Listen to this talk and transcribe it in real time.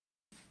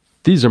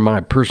These are my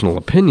personal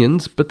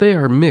opinions, but they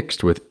are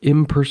mixed with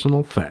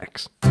impersonal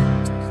facts.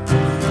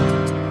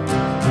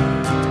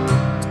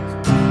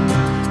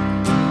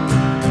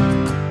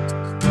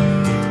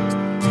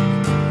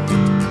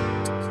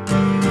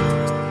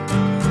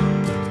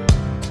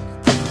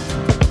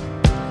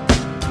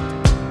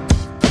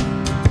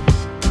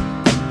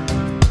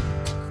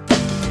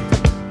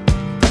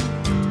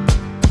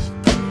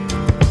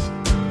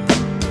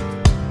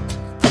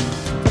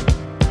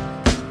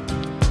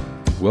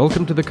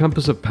 Welcome to the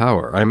Compass of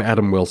Power. I'm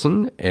Adam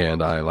Wilson,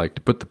 and I like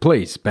to put the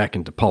place back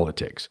into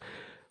politics.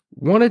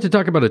 Wanted to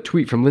talk about a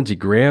tweet from Lindsey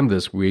Graham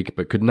this week,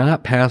 but could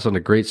not pass on a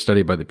great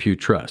study by the Pew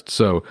Trust,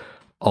 so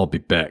I'll be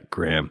back,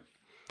 Graham.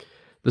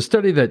 The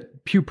study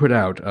that Pew put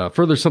out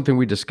furthers something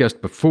we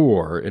discussed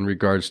before in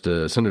regards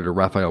to Senator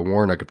Raphael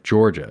Warnock of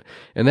Georgia,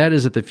 and that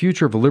is that the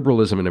future of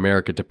liberalism in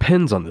America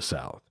depends on the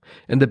South,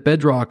 and the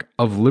bedrock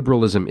of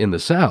liberalism in the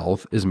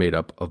South is made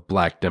up of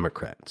black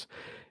Democrats.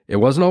 It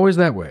wasn't always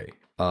that way.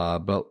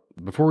 But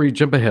before we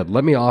jump ahead,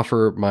 let me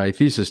offer my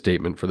thesis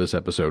statement for this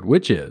episode,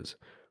 which is,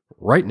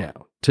 right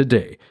now,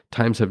 today,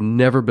 times have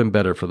never been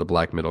better for the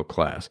black middle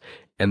class,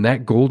 and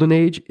that golden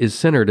age is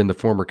centered in the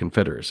former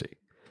Confederacy.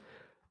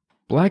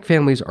 Black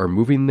families are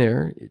moving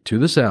there to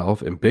the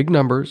South in big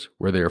numbers,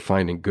 where they are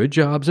finding good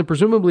jobs and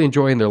presumably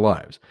enjoying their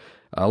lives.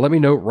 Let me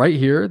note right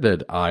here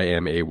that I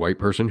am a white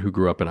person who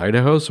grew up in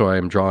Idaho, so I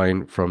am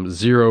drawing from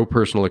zero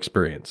personal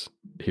experience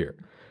here.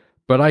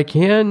 But I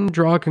can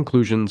draw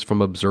conclusions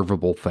from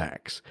observable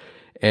facts.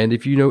 And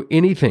if you know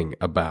anything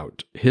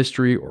about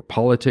history or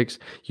politics,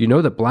 you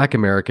know that Black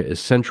America is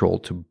central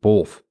to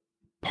both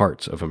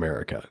parts of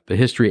America, the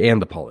history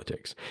and the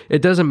politics.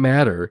 It doesn't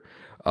matter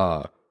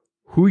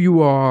who you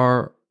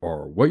are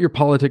or what your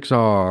politics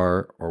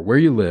are or where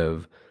you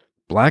live.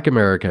 Black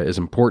America is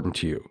important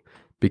to you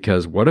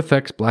because what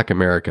affects Black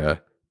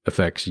America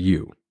affects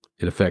you.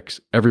 It affects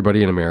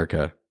everybody in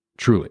America,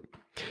 truly.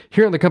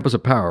 Here on the Compass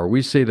of Power,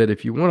 we say that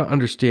if you want to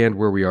understand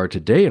where we are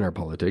today in our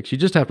politics, you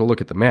just have to look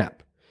at the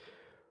map.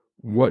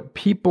 What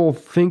people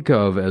think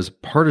of as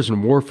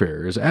partisan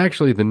warfare is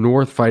actually the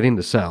North fighting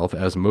the South,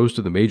 as most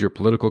of the major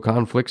political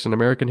conflicts in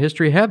American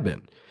history have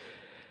been.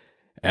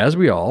 As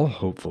we all,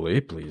 hopefully,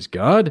 please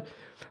God,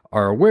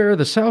 are aware,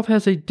 the South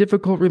has a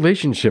difficult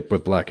relationship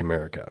with Black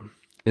America.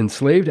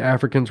 Enslaved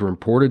Africans were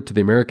imported to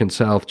the American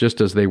South just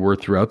as they were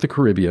throughout the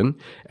Caribbean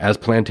as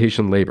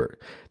plantation labor.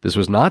 This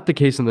was not the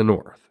case in the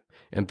North.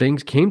 And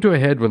things came to a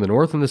head when the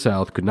North and the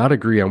South could not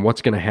agree on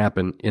what's going to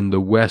happen in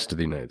the West of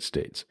the United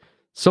States.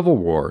 Civil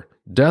War,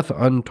 death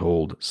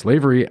untold,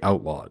 slavery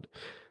outlawed.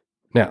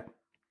 Now,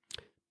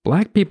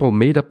 black people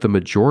made up the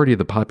majority of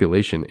the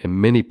population in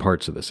many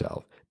parts of the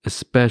South,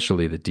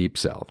 especially the Deep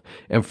South.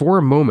 And for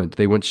a moment,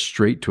 they went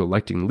straight to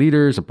electing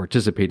leaders and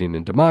participating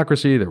in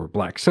democracy. There were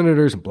black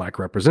senators and black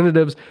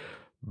representatives.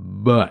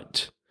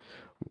 But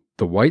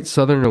the white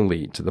Southern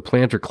elite, the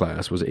planter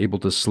class, was able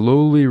to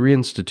slowly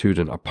reinstitute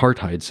an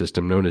apartheid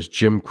system known as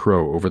Jim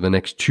Crow over the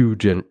next two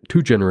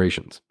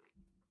generations.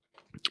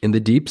 In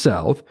the Deep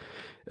South,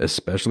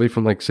 especially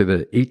from, say,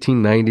 the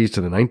 1890s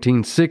to the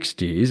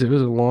 1960s, it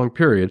was a long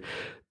period,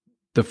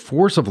 the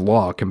force of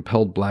law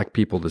compelled black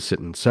people to sit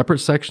in separate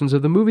sections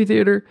of the movie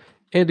theater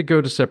and to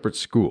go to separate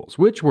schools,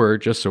 which were,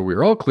 just so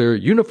we're all clear,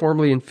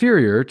 uniformly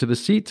inferior to the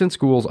seats and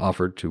schools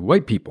offered to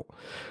white people.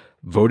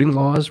 Voting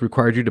laws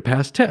required you to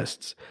pass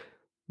tests,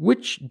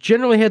 which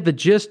generally had the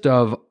gist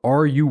of,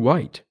 are you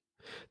white?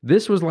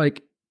 This was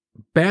like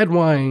bad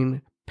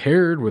wine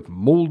paired with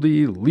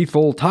moldy,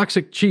 lethal,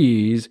 toxic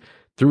cheese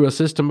through a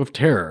system of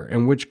terror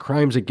in which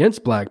crimes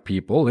against black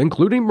people,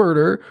 including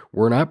murder,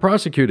 were not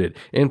prosecuted.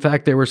 In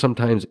fact, they were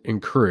sometimes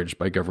encouraged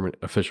by government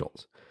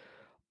officials.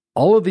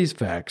 All of these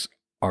facts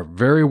are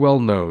very well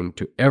known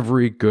to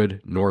every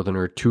good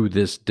Northerner to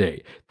this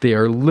day. They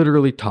are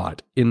literally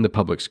taught in the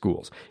public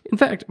schools. In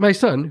fact, my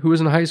son, who is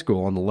in high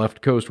school on the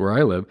left coast where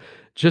I live,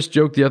 just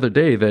joked the other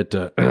day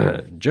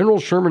that General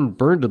Sherman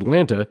burned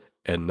Atlanta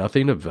and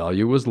nothing of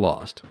value was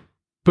lost.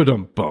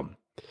 Ba-dum-bum.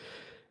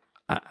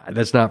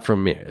 That's not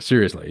from me.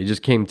 Seriously, he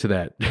just came to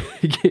that.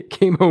 He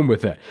came home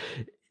with that.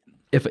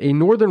 If a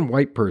northern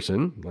white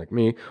person, like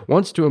me,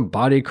 wants to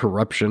embody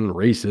corruption,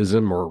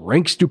 racism, or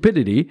rank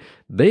stupidity,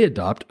 they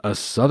adopt a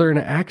southern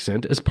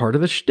accent as part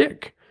of the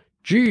shtick.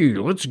 Gee,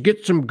 let's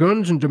get some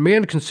guns and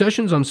demand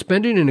concessions on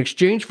spending in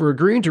exchange for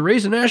agreeing to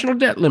raise the national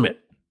debt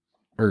limit.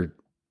 Or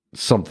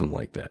something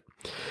like that.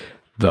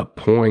 The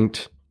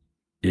point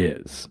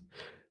is,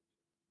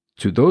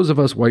 to those of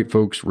us white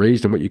folks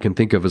raised in what you can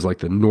think of as like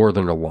the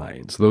Northern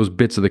Alliance, those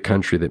bits of the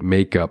country that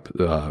make up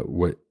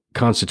what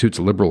constitutes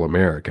liberal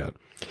America,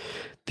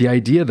 the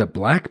idea that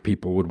black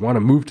people would want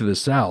to move to the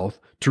South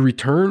to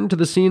return to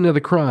the scene of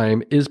the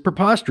crime is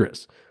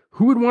preposterous.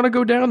 Who would want to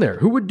go down there?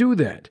 Who would do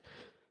that?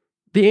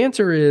 The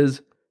answer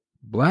is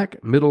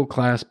black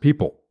middle-class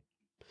people.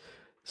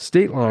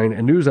 State Line,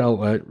 a news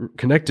outlet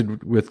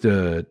connected with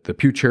the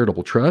Pew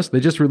Charitable Trust, they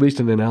just released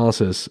an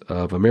analysis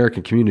of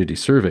American Community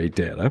Survey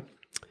data.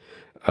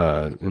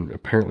 And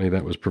apparently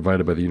that was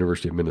provided by the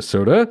University of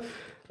Minnesota.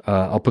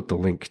 I'll put the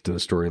link to the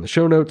story in the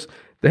show notes.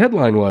 The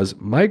headline was,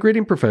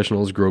 Migrating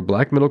Professionals Grow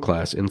Black Middle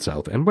Class in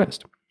South and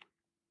West.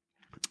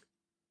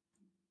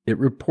 It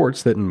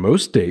reports that in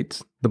most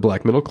states, the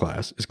black middle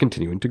class is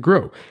continuing to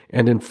grow.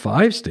 And in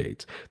 5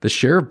 states, the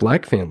share of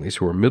black families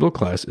who are middle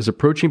class is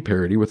approaching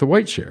parity with the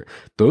white share.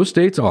 Those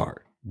states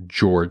are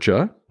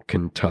Georgia,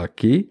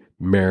 Kentucky,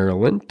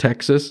 Maryland,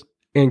 Texas,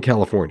 and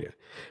California.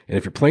 And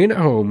if you're playing at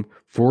home,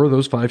 4 of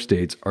those 5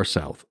 states are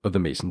south of the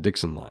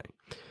Mason-Dixon line.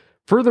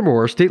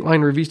 Furthermore, State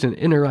Line released an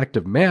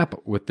interactive map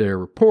with their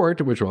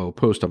report, which I'll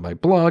post on my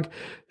blog,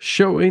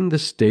 showing the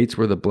states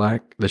where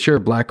the share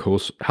of black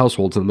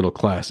households in the middle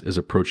class is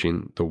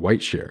approaching the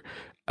white share.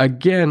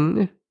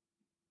 Again,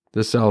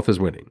 the South is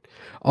winning.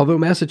 Although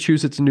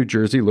Massachusetts and New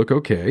Jersey look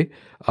okay,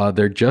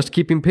 they're just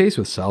keeping pace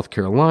with South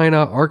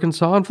Carolina,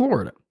 Arkansas, and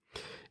Florida.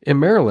 In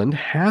Maryland,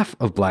 half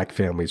of black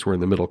families were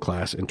in the middle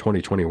class in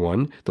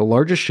 2021, the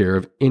largest share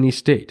of any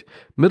state.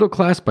 Middle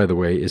class, by the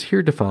way, is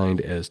here defined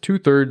as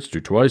 2/3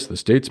 to twice the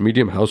state's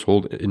median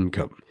household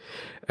income.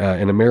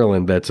 And in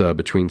Maryland, that's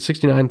between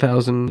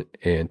 $69,000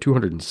 and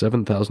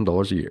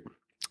 $207,000 a year.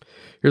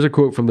 Here's a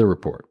quote from the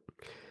report.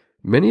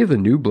 Many of the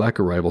new black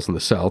arrivals in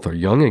the South are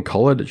young and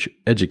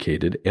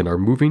college-educated and are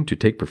moving to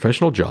take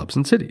professional jobs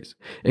in cities.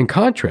 In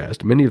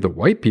contrast, many of the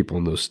white people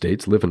in those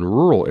states live in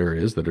rural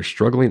areas that are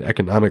struggling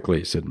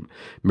economically, said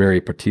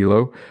Mary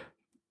Patillo,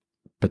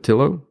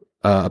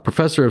 a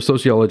professor of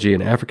sociology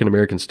and African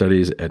American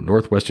studies at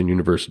Northwestern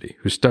University,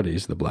 who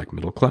studies the black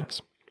middle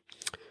class.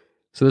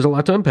 So there's a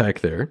lot to unpack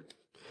there.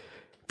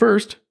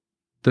 First,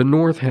 the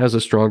North has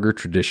a stronger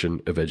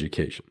tradition of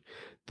education.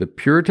 The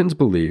Puritans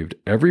believed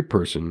every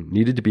person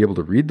needed to be able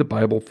to read the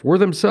Bible for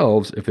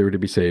themselves if they were to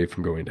be saved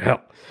from going to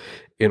hell.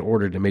 In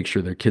order to make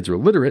sure their kids were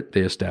literate,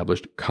 they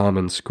established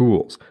common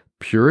schools.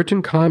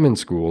 Puritan common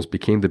schools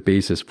became the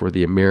basis for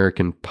the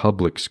American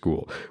public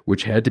school,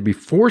 which had to be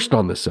forced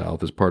on the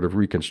South as part of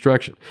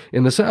Reconstruction.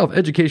 In the South,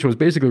 education was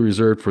basically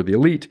reserved for the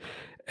elite,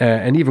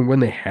 and even when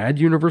they had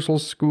universal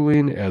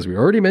schooling, as we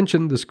already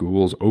mentioned, the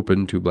schools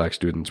open to black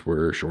students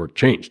were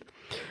shortchanged.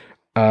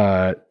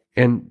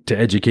 And to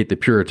educate the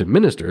Puritan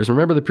ministers,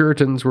 remember the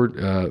Puritans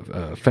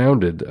were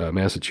founded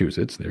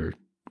Massachusetts. Their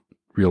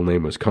real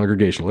name was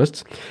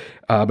Congregationalists.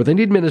 But they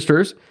need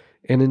ministers.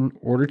 And in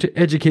order to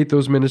educate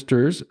those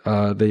ministers,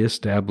 they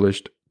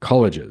established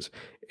colleges.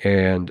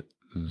 And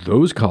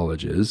those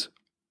colleges,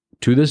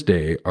 to this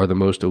day, are the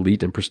most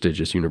elite and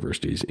prestigious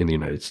universities in the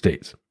United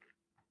States.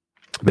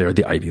 They're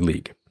the Ivy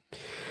League.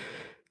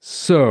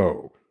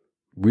 So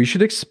we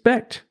should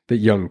expect that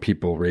young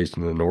people raised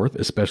in the North,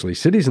 especially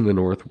cities in the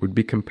North, would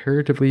be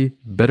comparatively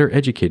better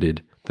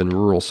educated than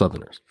rural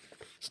Southerners.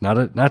 It's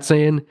not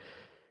saying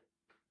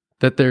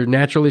that they're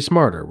naturally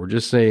smarter. We're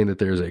just saying that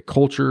there's a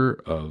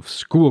culture of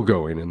school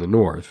going in the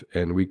North,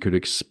 and we could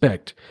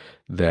expect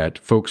that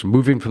folks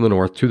moving from the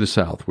North to the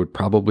South would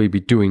probably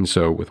be doing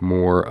so with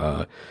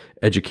more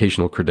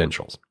educational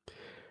credentials.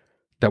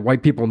 That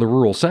white people in the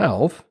rural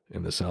South,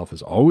 and the South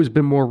has always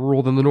been more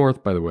rural than the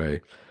North, by the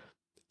way,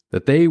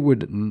 that they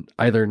would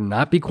either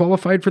not be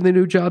qualified for the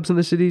new jobs in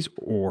the cities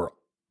or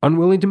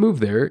unwilling to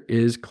move there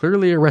is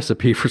clearly a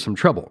recipe for some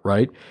trouble,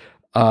 right?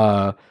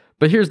 But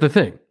here's the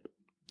thing.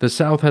 The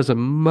South has a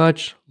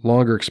much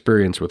longer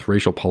experience with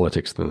racial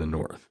politics than the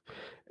North.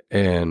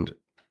 And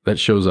that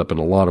shows up in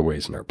a lot of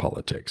ways in our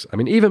politics. I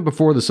mean, even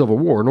before the Civil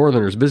War,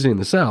 Northerners visiting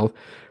the South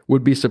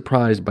would be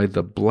surprised by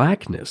the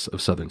blackness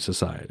of Southern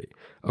society.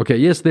 Okay,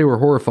 yes, they were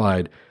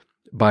horrified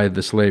by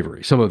the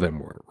slavery. Some of them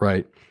were,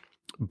 right?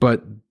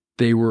 But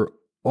they were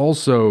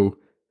also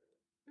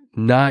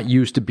not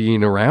used to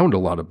being around a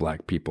lot of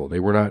black people. They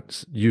were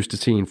not used to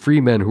seeing free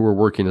men who were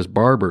working as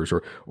barbers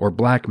or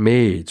black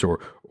maids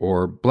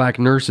or black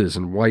nurses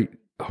in white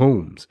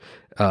homes.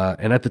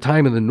 And at the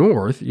time in the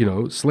North,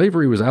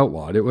 slavery was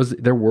outlawed.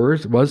 There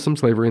was some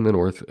slavery in the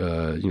North,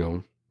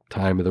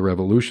 time of the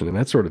Revolution and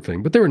that sort of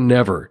thing, but there were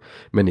never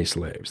many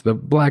slaves. The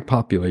black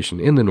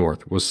population in the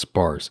North was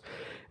sparse.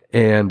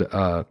 And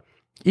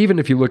even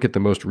if you look at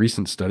the most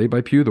recent study by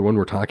Pew, the one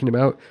we're talking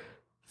about,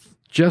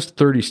 just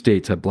 30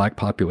 states have black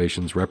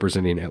populations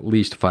representing at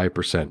least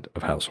 5%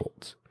 of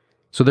households.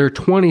 So there are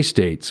 20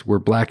 states where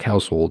black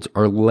households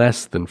are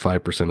less than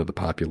 5% of the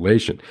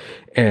population.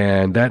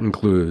 And that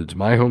includes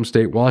my home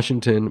state,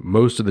 Washington,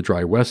 most of the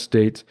dry West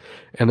states,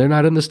 and they're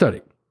not in the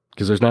study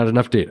because there's not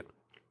enough data.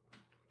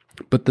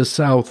 But the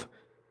South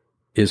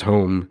is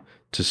home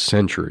to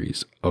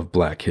centuries of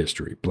black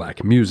history,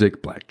 black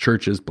music, black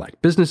churches,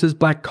 black businesses,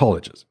 black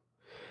colleges.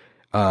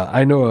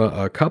 I know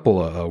a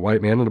couple, a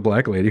white man and a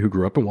black lady who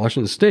grew up in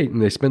Washington State,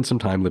 and they spent some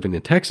time living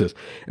in Texas.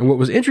 And what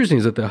was interesting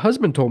is that the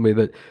husband told me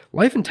that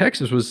life in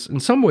Texas was in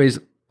some ways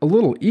a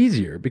little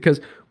easier because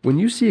when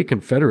you see a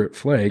Confederate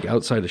flag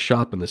outside a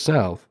shop in the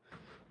South,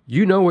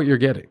 you know what you're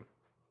getting.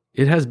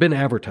 It has been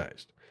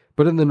advertised.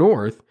 But in the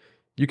North,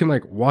 you can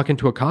walk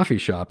into a coffee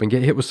shop and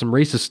get hit with some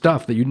racist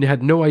stuff that you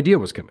had no idea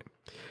was coming.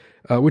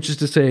 Which is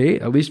to say,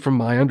 at least from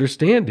my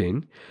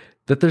understanding,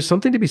 that there's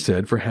something to be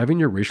said for having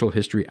your racial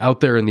history out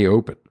there in the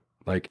open.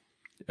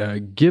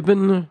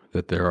 Given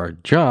that there are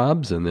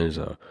jobs and there's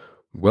a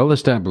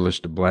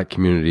well-established black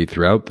community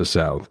throughout the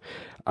South,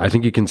 I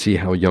think you can see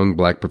how young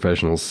black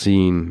professionals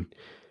see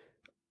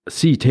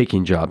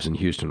taking jobs in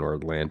Houston or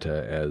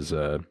Atlanta as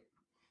a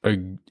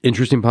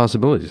interesting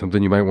possibility,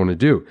 something you might want to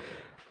do.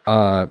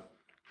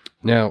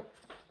 Now,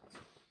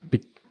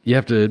 you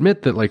have to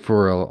admit that, like,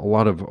 for a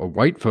lot of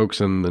white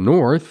folks in the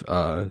North,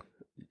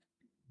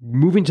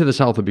 moving to the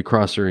South would be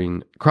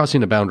crossing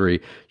a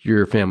boundary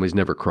your family's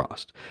never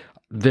crossed.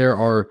 There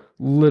are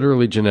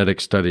literally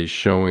genetic studies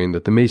showing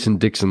that the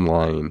Mason-Dixon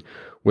line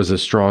was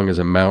as strong as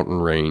a mountain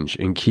range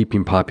in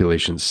keeping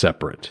populations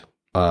separate.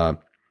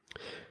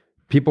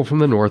 People from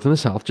the North and the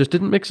South just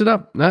didn't mix it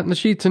up, not in the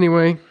sheets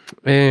anyway.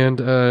 And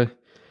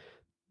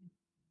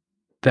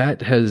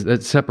that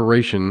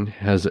separation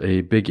has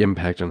a big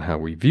impact on how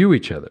we view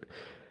each other.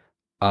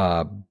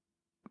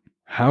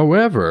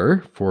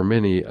 However, for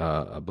many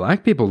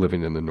black people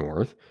living in the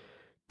North,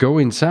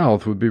 going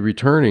south would be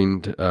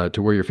returning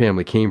to where your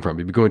family came from.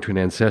 You'd be going to an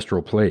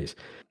ancestral place.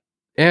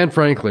 And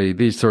frankly,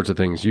 these sorts of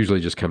things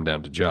usually just come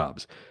down to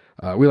jobs.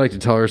 We like to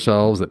tell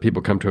ourselves that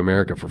people come to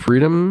America for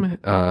freedom,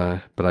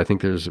 but I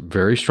think there's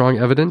very strong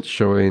evidence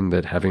showing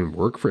that having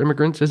work for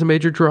immigrants is a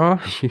major draw.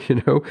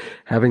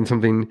 Having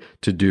something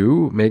to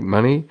do, make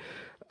money.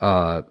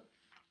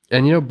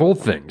 And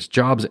both things,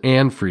 jobs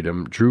and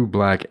freedom, drew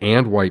black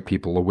and white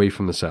people away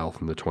from the South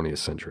in the 20th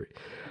century.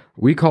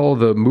 We call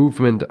the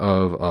movement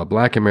of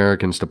black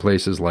Americans to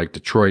places like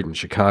Detroit and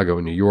Chicago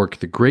and New York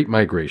the Great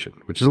Migration,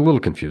 which is a little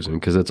confusing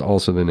because that's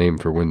also the name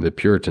for when the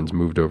Puritans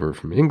moved over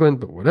from England,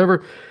 but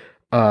whatever.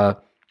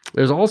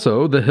 There's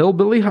also the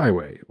Hillbilly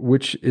Highway,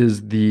 which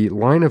is the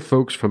line of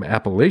folks from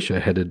Appalachia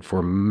headed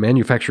for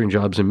manufacturing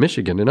jobs in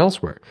Michigan and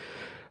elsewhere.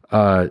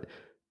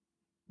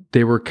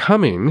 They were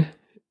coming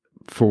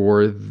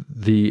for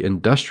the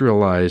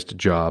industrialized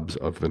jobs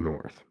of the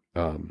North.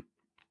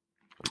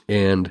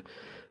 And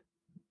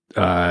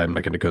I'm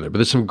not going to go there, but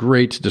there's some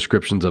great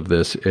descriptions of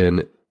this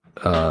in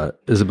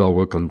Isabel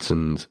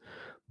Wilkinson's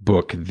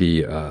book,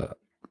 The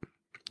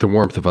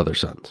Warmth of Other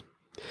Suns.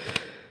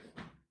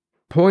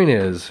 Point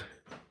is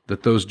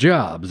that those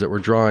jobs that were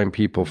drawing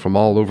people from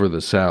all over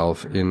the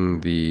South in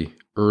the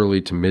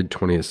early to mid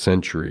 20th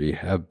century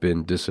have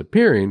been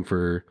disappearing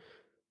for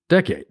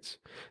decades.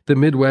 The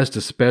Midwest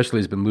especially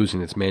has been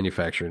losing its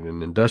manufacturing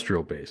and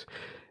industrial base.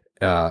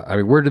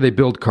 Where do they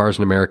build cars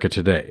in America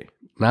today?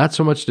 Not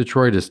so much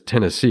Detroit as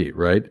Tennessee,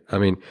 right?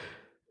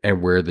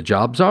 And where the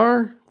jobs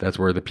are, that's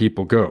where the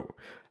people go.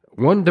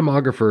 One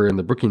demographer in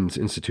the Brookings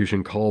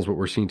Institution calls what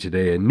we're seeing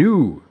today a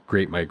new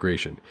Great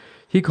Migration.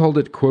 He called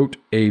it, quote,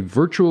 a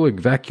virtual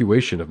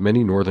evacuation of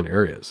many northern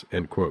areas,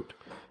 end quote.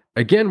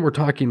 Again, we're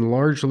talking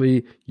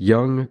largely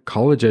young,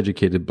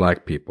 college-educated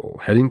black people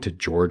heading to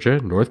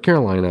Georgia, North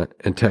Carolina,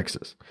 and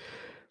Texas.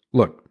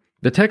 Look,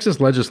 the Texas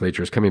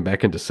legislature is coming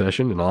back into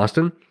session in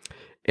Austin,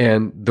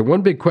 and the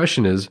one big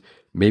question is,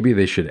 maybe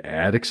they should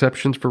add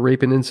exceptions for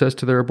rape and incest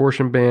to their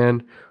abortion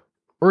ban,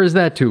 or is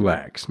that too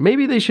lax?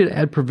 Maybe they should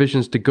add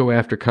provisions to go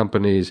after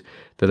companies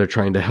that are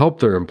trying to help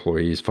their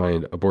employees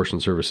find abortion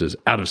services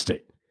out of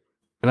state.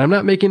 And I'm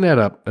not making that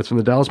up. That's from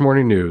the Dallas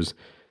Morning News.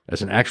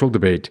 That's an actual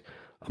debate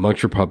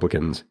amongst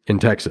Republicans in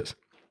Texas.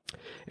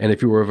 And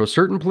if you were of a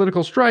certain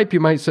political stripe,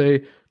 you might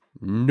say,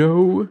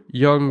 no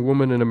young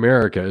woman in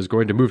America is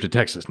going to move to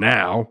Texas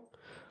now.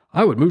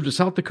 I would move to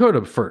South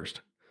Dakota first.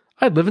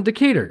 I'd live in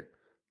Decatur.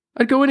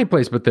 I'd go any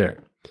place but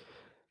there.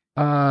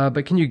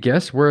 But can you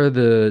guess where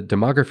the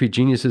demography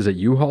geniuses at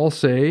U-Haul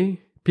say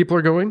people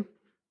are going?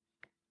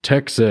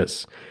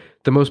 Texas.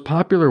 The most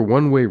popular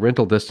one-way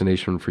rental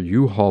destination for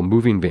U-Haul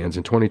moving vans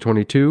in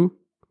 2022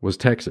 was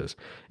Texas.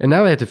 And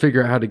now they have to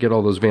figure out how to get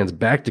all those vans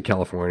back to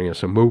California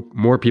so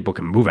more people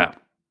can move out.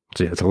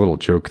 See, it's a little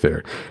joke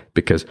there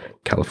because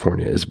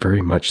California is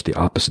very much the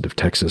opposite of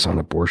Texas on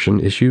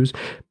abortion issues,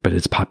 but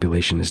its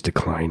population is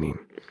declining.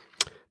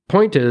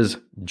 Point is,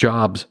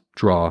 jobs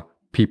draw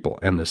people,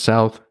 and the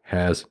South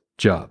has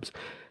jobs.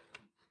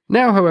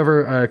 Now,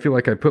 however, I feel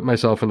like I put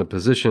myself in a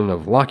position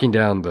of locking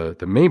down the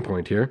main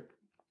point here,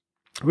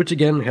 which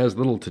again has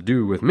little to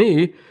do with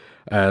me,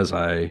 as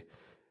I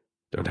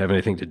don't have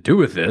anything to do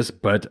with this,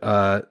 but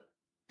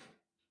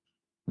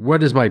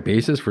what is my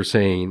basis for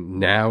saying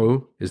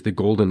now is the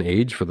golden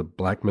age for the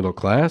black middle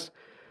class?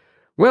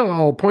 Well,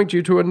 I'll point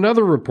you to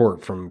another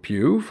report from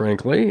Pew,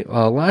 frankly.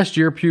 Last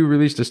year, Pew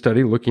released a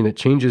study looking at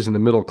changes in the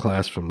middle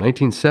class from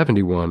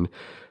 1971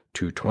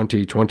 to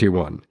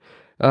 2021.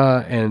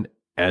 And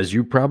as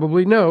you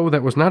probably know,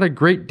 that was not a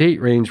great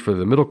date range for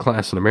the middle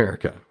class in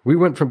America. We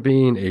went from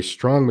being a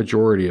strong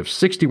majority of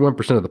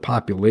 61% of the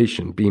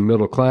population being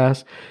middle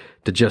class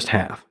to just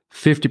half.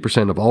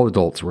 50% of all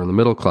adults were in the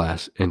middle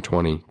class in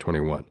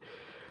 2021.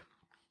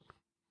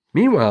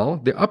 Meanwhile,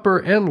 the upper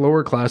and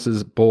lower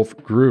classes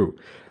both grew.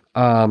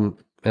 And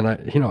I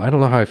don't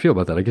know how I feel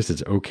about that. I guess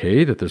it's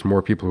okay that there's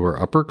more people who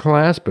are upper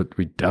class, but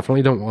we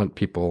definitely don't want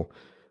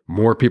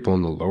more people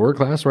in the lower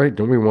class, right?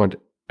 Don't we want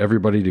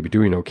everybody to be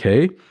doing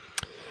okay?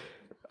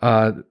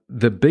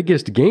 The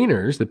biggest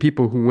gainers, the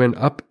people who went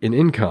up in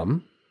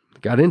income,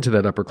 got into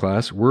that upper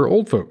class, were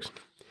old folks.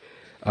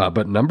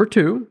 But number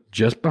 2,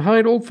 just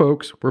behind old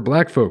folks, were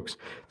black folks,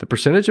 the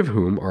percentage of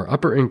whom are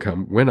upper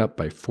income went up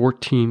by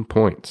 14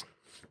 points.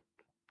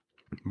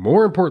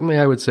 More importantly,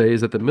 I would say,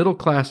 is that the middle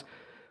class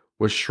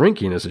was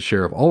shrinking as a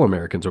share of all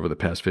Americans over the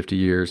past 50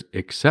 years,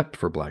 except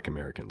for black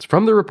Americans.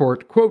 From the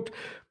report, quote,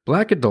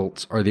 black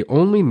adults are the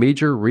only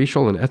major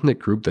racial and ethnic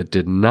group that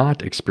did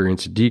not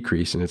experience a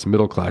decrease in its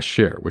middle class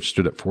share, which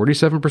stood at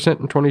 47%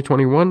 in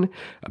 2021,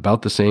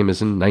 about the same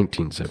as in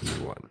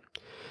 1971.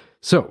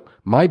 So,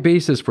 my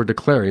basis for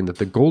declaring that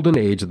the golden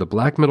age of the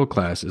black middle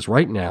class is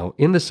right now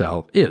in the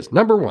South is,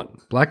 number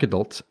 1, black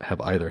adults have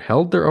either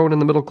held their own in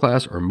the middle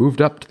class or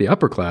moved up to the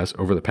upper class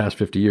over the past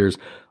 50 years,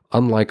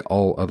 unlike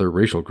all other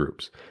racial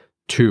groups.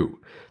 2,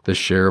 the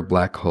share of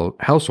black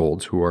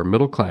households who are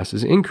middle class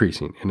is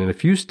increasing, and in a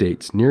few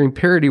states nearing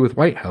parity with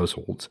white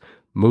households,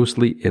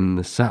 mostly in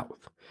the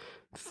South.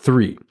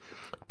 3,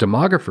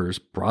 demographers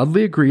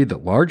broadly agree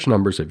that large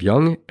numbers of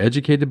young,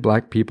 educated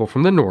black people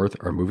from the North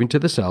are moving to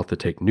the South to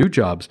take new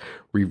jobs,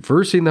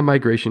 reversing the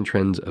migration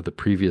trends of the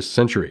previous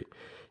century.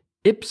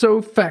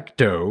 Ipso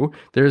facto,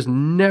 there's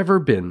never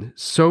been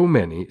so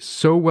many,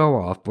 so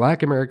well-off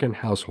black American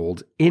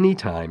households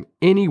anytime,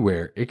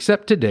 anywhere,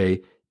 except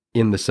today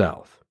in the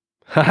South.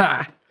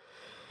 Ha!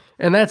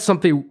 And that's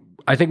something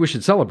I think we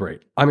should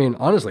celebrate. I mean,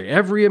 honestly,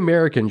 every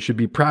American should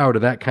be proud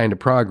of that kind of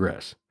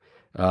progress.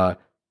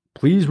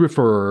 Please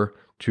refer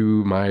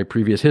to my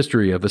previous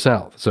history of the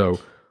South. So,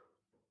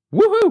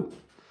 woohoo!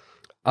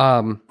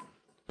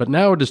 But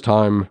now it is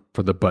time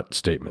for the but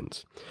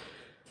statements.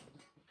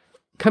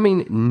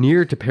 Coming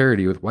near to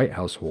parity with white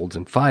households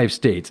in 5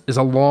 states is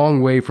a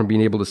long way from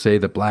being able to say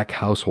that black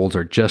households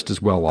are just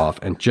as well off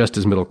and just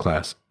as middle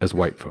class as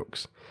white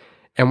folks.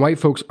 And white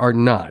folks are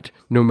not,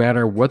 no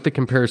matter what the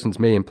comparisons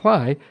may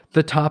imply,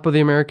 the top of the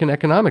American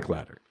economic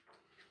ladder.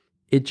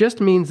 It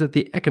just means that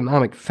the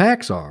economic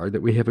facts are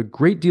that we have a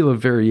great deal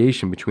of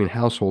variation between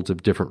households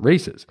of different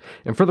races.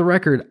 And for the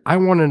record, I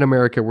want an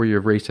America where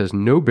your race has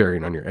no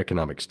bearing on your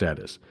economic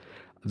status.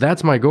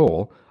 That's my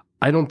goal.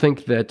 I don't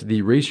think that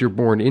the race you're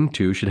born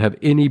into should have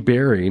any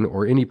bearing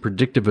or any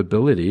predictive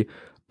ability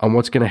on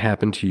what's going to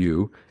happen to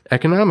you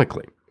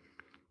economically.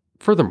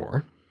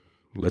 Furthermore,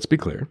 let's be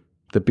clear,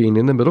 that being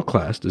in the middle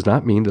class does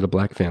not mean that a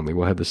black family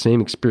will have the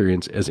same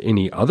experience as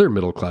any other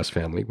middle class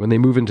family when they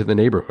move into the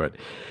neighborhood.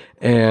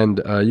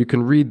 And you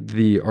can read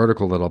the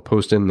article that I'll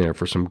post in there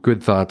for some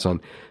good thoughts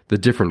on the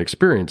different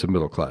experience of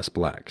middle class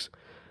blacks.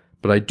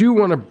 But I do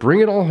want to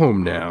bring it all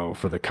home now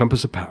for the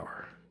compass of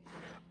power.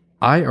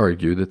 I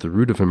argue that the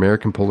root of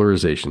American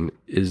polarization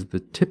is the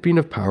tipping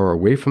of power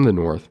away from the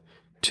North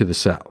to the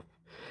South.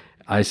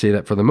 I say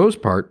that for the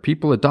most part,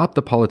 people adopt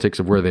the politics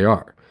of where they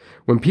are.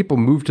 When people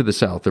move to the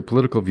South, their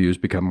political views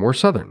become more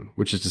Southern,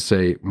 which is to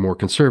say, more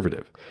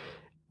conservative.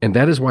 And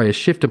that is why a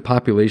shift in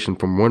population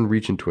from one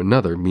region to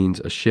another means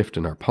a shift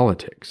in our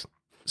politics.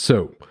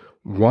 So,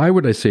 why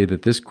would I say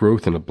that this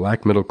growth in a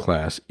black middle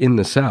class in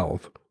the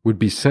South would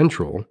be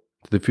central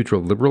to the future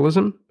of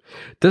liberalism?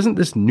 Doesn't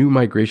this new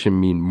migration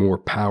mean more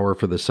power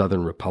for the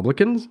Southern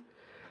Republicans?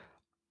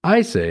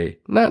 I say,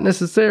 not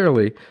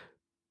necessarily,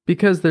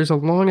 because there's a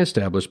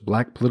long-established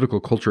black political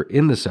culture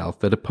in the South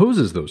that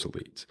opposes those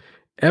elites.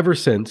 Ever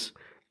since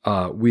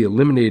we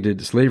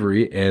eliminated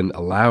slavery and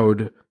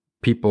allowed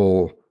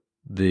people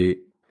the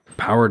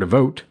power to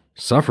vote,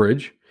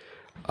 suffrage,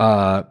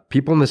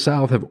 people in the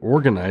South have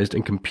organized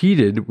and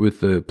competed with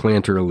the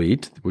planter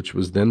elite, which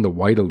was then the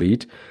white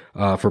elite,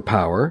 for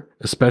power,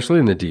 especially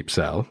in the Deep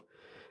South.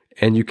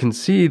 And you can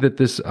see that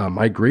this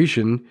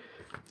migration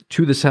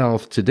to the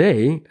South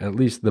today, at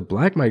least the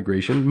black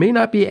migration, may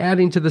not be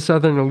adding to the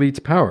Southern elite's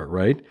power,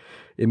 right?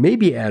 It may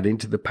be adding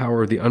to the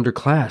power of the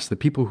underclass, the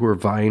people who are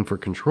vying for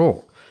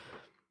control.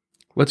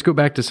 Let's go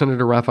back to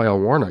Senator Raphael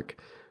Warnock,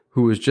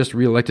 who was just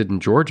reelected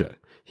in Georgia.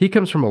 He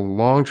comes from a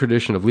long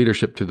tradition of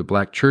leadership to the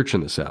black church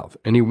in the South,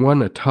 and he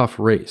won a tough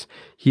race.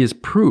 He is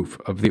proof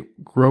of the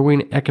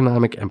growing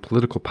economic and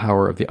political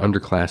power of the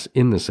underclass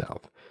in the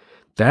South.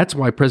 That's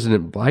why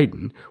President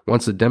Biden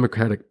wants the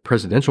Democratic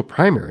presidential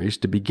primaries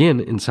to begin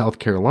in South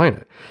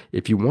Carolina.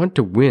 If you want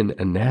to win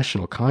a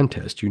national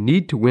contest, you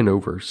need to win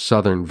over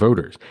Southern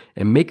voters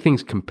and make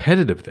things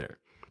competitive there.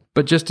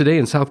 But just today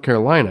in South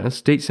Carolina,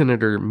 State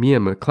Senator Mia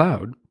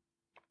McLeod,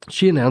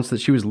 she announced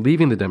that she was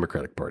leaving the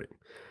Democratic Party.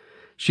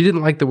 She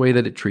didn't like the way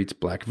that it treats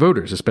black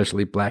voters,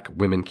 especially black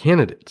women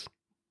candidates.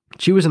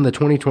 She was in the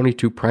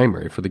 2022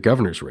 primary for the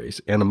governor's race,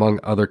 and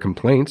among other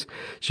complaints,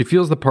 she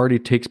feels the party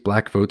takes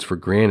black votes for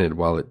granted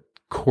while it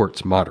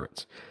courts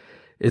moderates.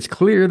 It's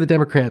clear the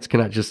Democrats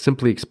cannot just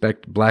simply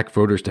expect black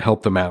voters to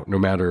help them out no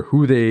matter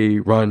who they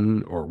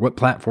run or what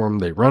platform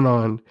they run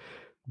on.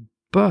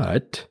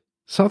 But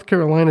South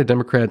Carolina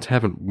Democrats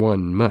haven't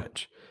won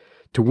much.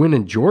 To win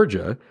in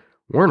Georgia,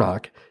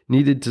 Warnock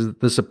needed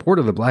the support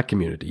of the black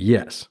community,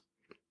 yes.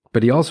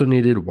 But he also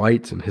needed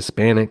whites and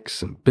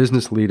Hispanics and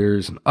business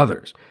leaders and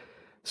others.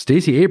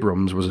 Stacey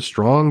Abrams was a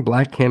strong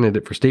black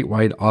candidate for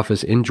statewide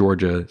office in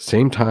Georgia,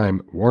 same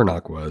time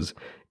Warnock was,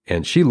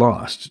 and she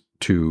lost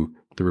to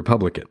the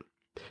Republican.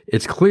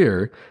 It's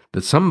clear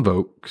that some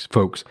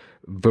folks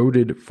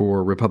voted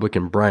for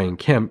Republican Brian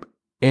Kemp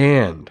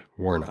and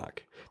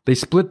Warnock. They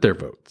split their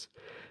votes.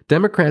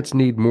 Democrats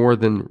need more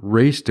than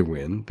race to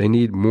win. They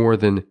need more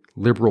than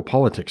liberal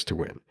politics to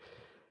win.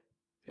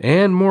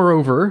 And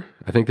moreover,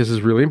 I think this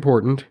is really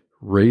important,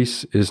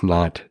 race is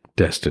not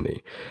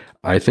destiny.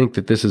 I think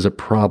that this is a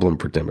problem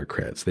for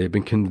Democrats. They've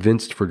been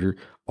convinced for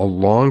a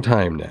long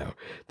time now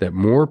that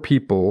more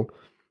people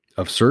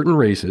of certain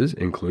races,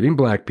 including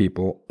black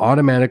people,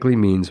 automatically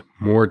means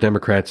more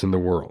Democrats in the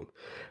world.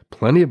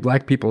 Plenty of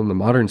black people in the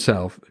modern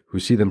South who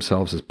see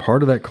themselves as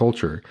part of that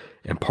culture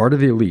and part of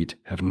the elite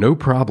have no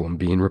problem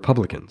being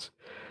Republicans.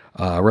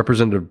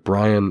 Representative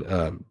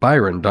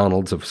Byron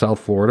Donalds of South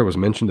Florida was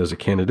mentioned as a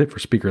candidate for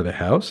Speaker of the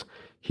House.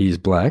 He's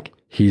black.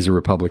 He's a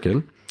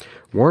Republican.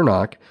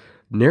 Warnock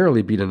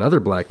narrowly beat another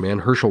black man,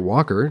 Herschel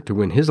Walker, to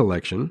win his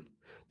election.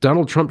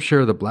 Donald Trump's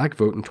share of the black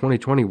vote in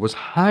 2020 was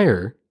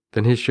higher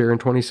than his share in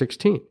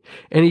 2016.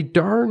 And he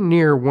darn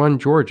near won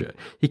Georgia.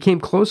 He came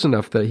close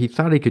enough that he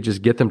thought he could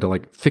just get them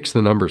to fix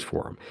the numbers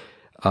for him.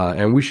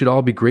 And we should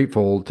all be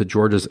grateful to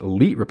Georgia's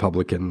elite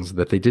Republicans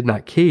that they did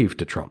not cave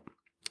to Trump.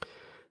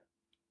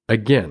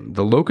 Again,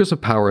 the locus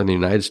of power in the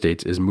United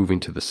States is moving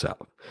to the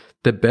South.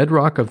 The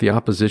bedrock of the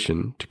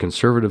opposition to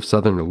conservative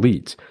Southern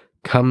elites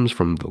comes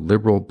from the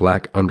liberal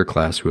black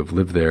underclass who have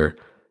lived there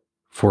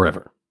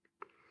forever.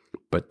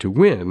 But to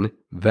win,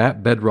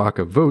 that bedrock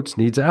of votes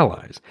needs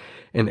allies.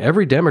 And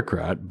every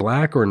Democrat,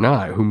 black or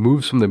not, who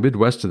moves from the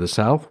Midwest to the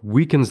South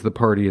weakens the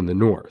party in the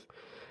North.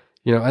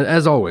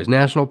 As always,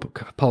 national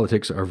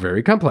politics are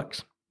very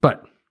complex.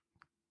 But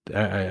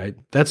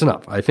that's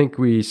enough. I think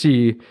we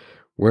see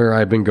where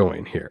I've been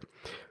going here.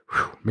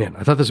 Whew, man,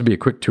 I thought this would be a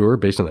quick tour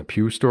based on that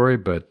Pew story,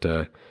 but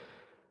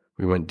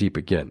we went deep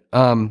again.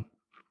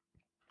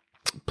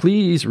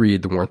 Please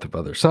read The Warmth of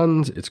Other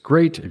Suns. It's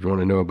great if you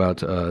want to know about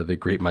the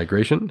Great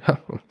Migration.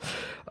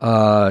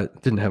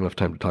 Didn't have enough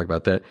time to talk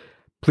about that.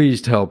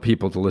 Please tell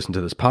people to listen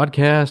to this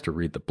podcast or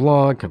read the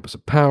blog, Compass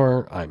of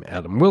Power. I'm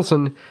Adam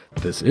Wilson.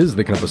 This is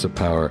the Compass of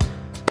Power,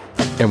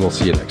 and we'll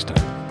see you next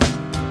time.